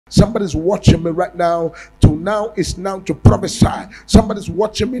Somebody's watching me right now. Now is now to prophesy. Somebody's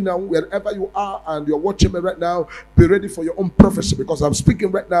watching me now, wherever you are, and you're watching me right now. Be ready for your own prophecy, because I'm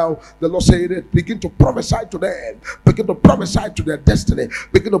speaking right now. The Lord said it. Begin to prophesy to them. Begin to prophesy to their destiny.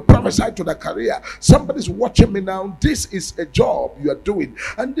 Begin to prophesy to their career. Somebody's watching me now. This is a job you are doing,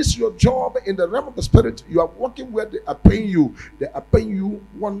 and this is your job in the realm of the spirit. You are working where they are paying you. They are paying you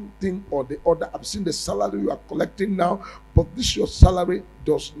one thing or the other. I've seen the salary you are collecting now, but this your salary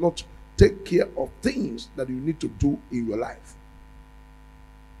does not take care of things that you need to do in your life.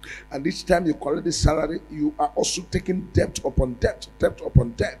 And each time you collect this salary, you are also taking debt upon debt, debt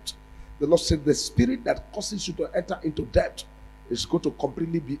upon debt. The Lord said the spirit that causes you to enter into debt is going to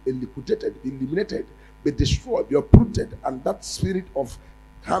completely be liquidated, be eliminated, be destroyed, be uprooted. And that spirit of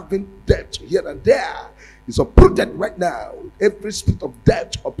having debt here and there is uprooted right now. Every spirit of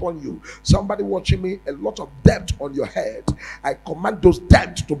debt upon you. Somebody watching me, a lot of debt on your head. I command those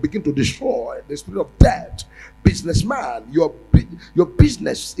debts to begin to destroy. The spirit of debt. Businessman, your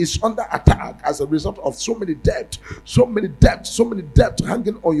business is under attack as a result of so many debt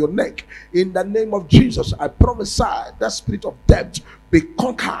hanging on your neck. In the name of Jesus, I prophesy that spirit of debt be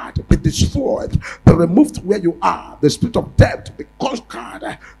conquered, be destroyed, be removed where you are. The spirit of debt be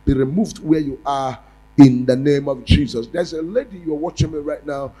conquered, be removed where you are. In the name of Jesus. There's a lady, you're watching me right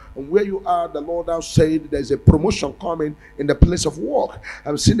now, and where you are, the Lord has said there's a promotion coming in the place of work.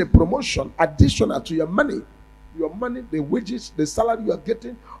 I'm seeing a promotion additional to your money, the wages, the salary you are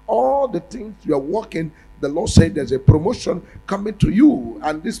getting, all the things you are working. The Lord said there's a promotion coming to you,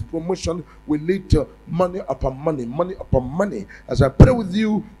 and this promotion will lead to money upon money, money upon money. As I pray with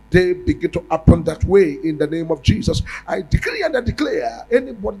you, they begin to happen that way in the name of Jesus. I decree and I declare,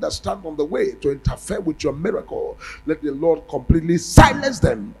 anybody that stands on the way to interfere with your miracle, let the Lord completely silence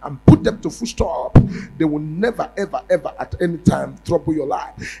them and put them to full stop. They will never, ever, ever at any time trouble your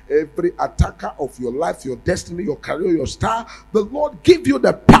life. Every attacker of your life, your destiny, your career, your star, the Lord give you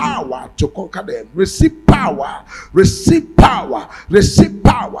the power to conquer them. Receive power, receive power, receive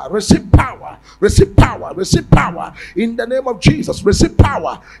power, receive power, receive power, receive power in the name of Jesus. Receive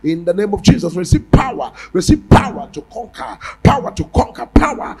power. In the name of Jesus, receive power to conquer, power to conquer,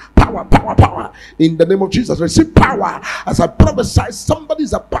 power. In the name of Jesus, receive power. As I prophesy, somebody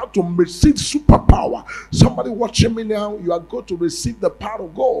is about to receive superpower. Somebody watching me now, you are going to receive the power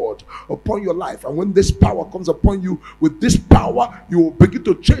of God upon your life. And when this power comes upon you, with this power, you will begin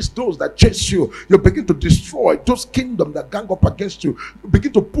to chase those that chase you. You begin to destroy those kingdoms that gang up against you. You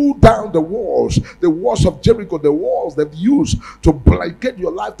begin to pull down the walls of Jericho, the walls they've used to barricade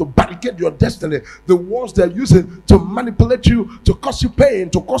your life, to barricade your destiny, the walls they're using to manipulate you, to cause you pain,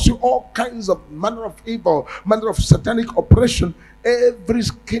 to cause you all kinds of manner of evil, manner of satanic oppression. Every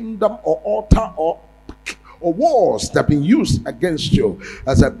kingdom or altar or walls that have been used against you,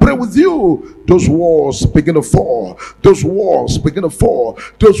 as I pray with you, those walls begin to fall. Those walls begin to fall.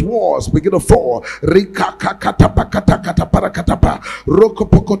 Those walls begin to fall. Rika kakata pakata kata parakatapa. Roko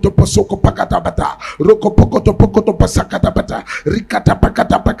pokoto pasoko pakatabata. Roko pokoto pokoto pasakata pata. Rikata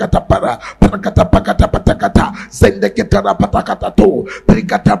pakata pakata para. Parakata pakata patakata. Zendeketara patakata to.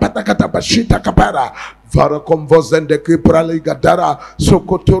 Rikata patakata bashita kapara. Vara convozende kiprali gadara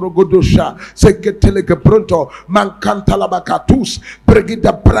sokotoro godosha seketele gebronto mankanta labakatus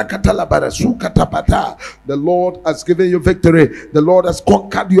bregida brakata labarasuka tapata. The Lord has given you victory. The Lord has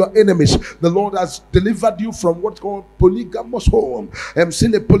conquered your enemies. The Lord has delivered you from what's called polygamous home. I'm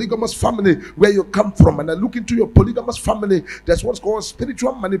seeing a polygamous family where you come from, and I look into your polygamous family. There's what's called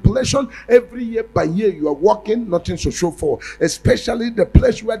spiritual manipulation. Every year by year you are walking, nothing to show for, especially the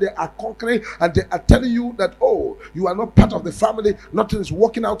place where they are conquering and they are telling you that, oh, you are not part of the family, nothing is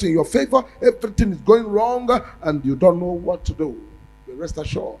working out in your favor, everything is going wrong, and you don't know what to do. But rest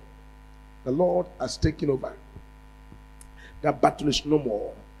assured, the Lord has taken over. That battle is no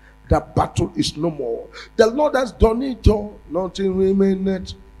more. That battle is no more. The Lord has done it all, nothing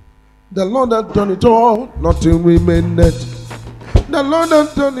remaineth. The Lord has done it all, nothing remaineth. The Lord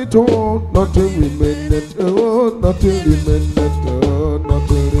has done it all, nothing remaineth. Oh, nothing remaineth. Oh,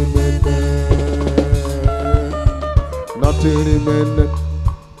 nothing remaineth. Nothing remaineth.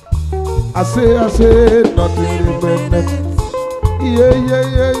 I say, nothing remaineth.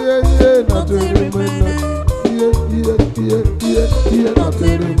 Yeah, nothing remaineth. Yeah,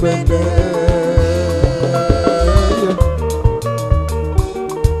 nothing remaineth.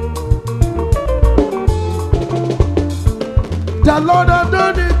 The Lord has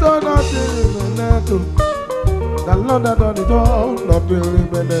done it all, nothing remaineth. The Lord has done it all, nothing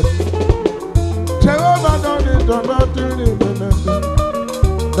remaineth. Jehovah done it all, nothing remaineth.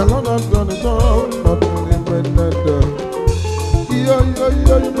 The Lord has done it all, nothing remaineth.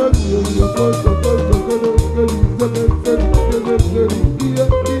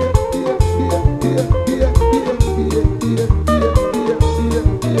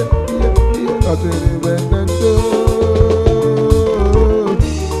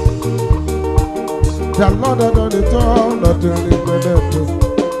 The Lord had done it all, not to remember.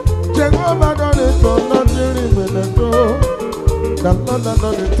 Jehovah done it all, not to remember. The Lord had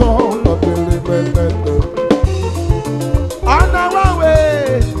done it all, not to remember. On our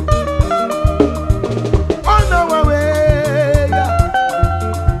way, yeah.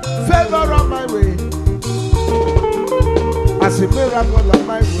 Favor on my way, as a miracle on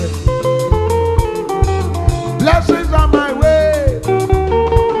my way, blessings on my way.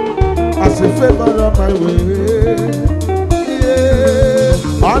 As a favor on my way,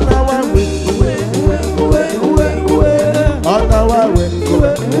 yeah. On our way, on our way,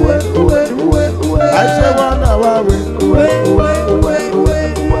 I say on our way,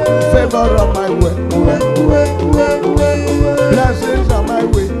 favor on my way, blessings on my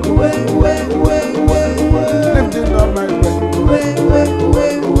way, lifting on my way,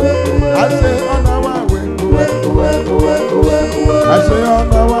 I say on our way, I say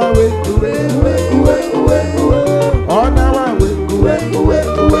on our way. On our way,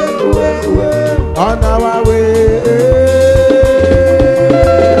 on our way.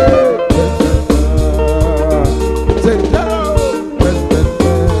 Say hello.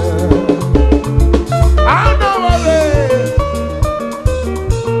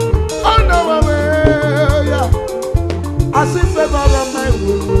 On our way, yeah. I see favor on my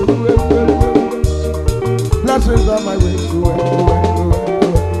way, blessings on my way,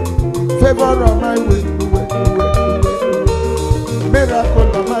 favor on my way. Miracle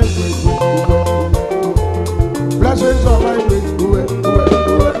on my way, blessings on my way,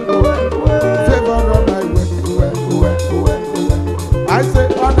 favor on my way, I say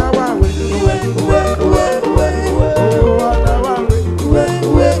on our way, on our way,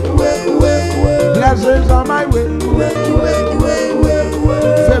 blessings on my way,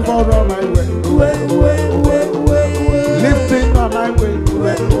 favor on my way, lifting on my way,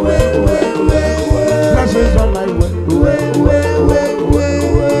 blessings on my way.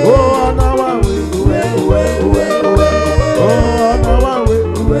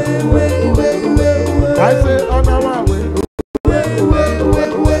 I say on our way,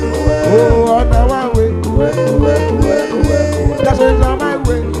 oh on our way, blessings on my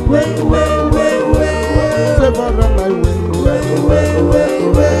way, favor on my way,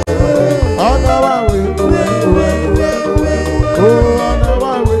 on our way, oh on our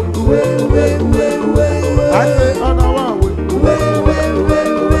way, I say on our way,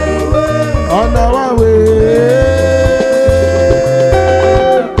 on our way.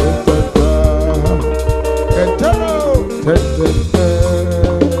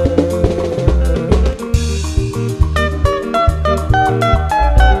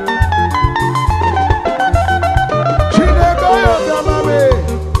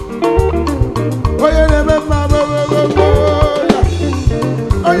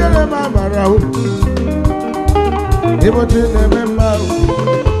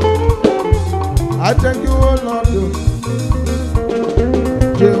 I thank you, oh Lord,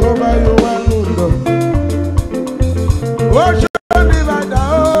 Jehovah, you are good. Oh, show me by the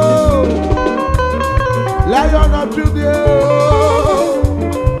Lion of Judah,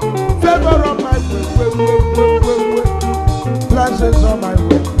 favor on my way, blessings on my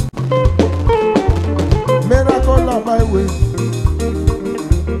way, miracle on my way,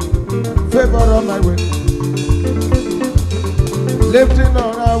 favor on my way, lifting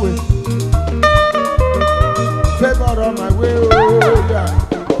on our way, favor on my way, oh yeah.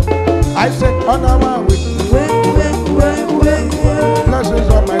 I said on our way, blessings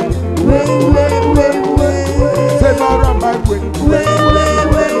on my way, favor on my way,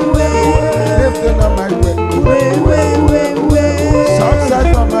 lifting on my way,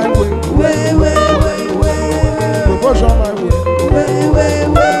 sunset on my way, promotion on my way,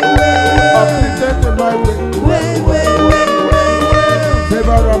 uplifted in my way,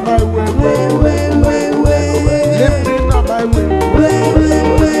 favor on my way, lifting on my way,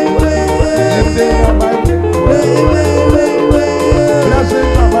 lifting on my way, blessing on my way, blessing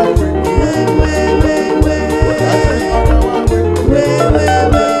on our way, favor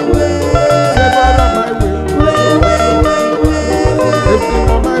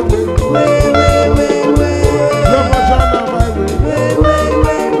on my way, lifting on my way, promotion on my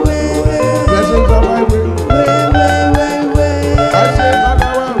way,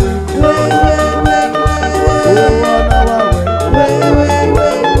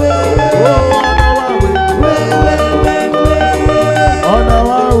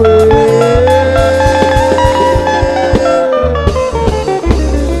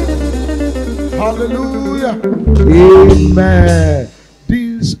 Amen.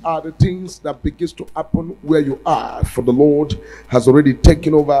 These are the things that begins to happen where you are, for the Lord has already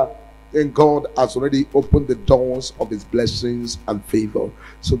taken over, and God has already opened the doors of his blessings and favor.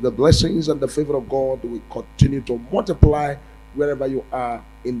 So the blessings and the favor of God will continue to multiply wherever you are,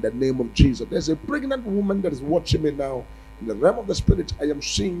 in the name of Jesus. There's a pregnant woman that is watching me now. In the realm of the spirit, I am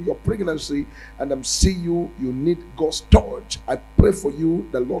seeing your pregnancy, and I'm seeing you need God's touch. I pray for you,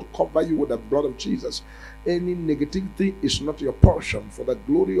 the Lord cover you with the blood of Jesus. Any negativity is not your portion, for the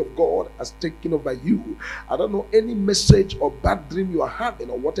glory of God has taken over you. I don't know any message or bad dream you are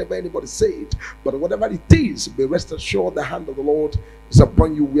having, or whatever anybody said, but whatever it is, be rest assured the hand of the Lord is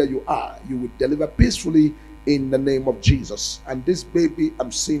upon you where you are. You will deliver peacefully in the name of Jesus. And this baby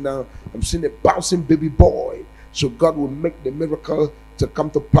I'm seeing now, I'm seeing a bouncing baby boy. So God will make the miracle to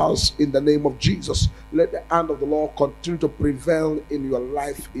come to pass in the name of Jesus. Let the hand of the Lord continue to prevail in your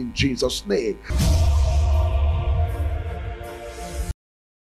life in Jesus' name.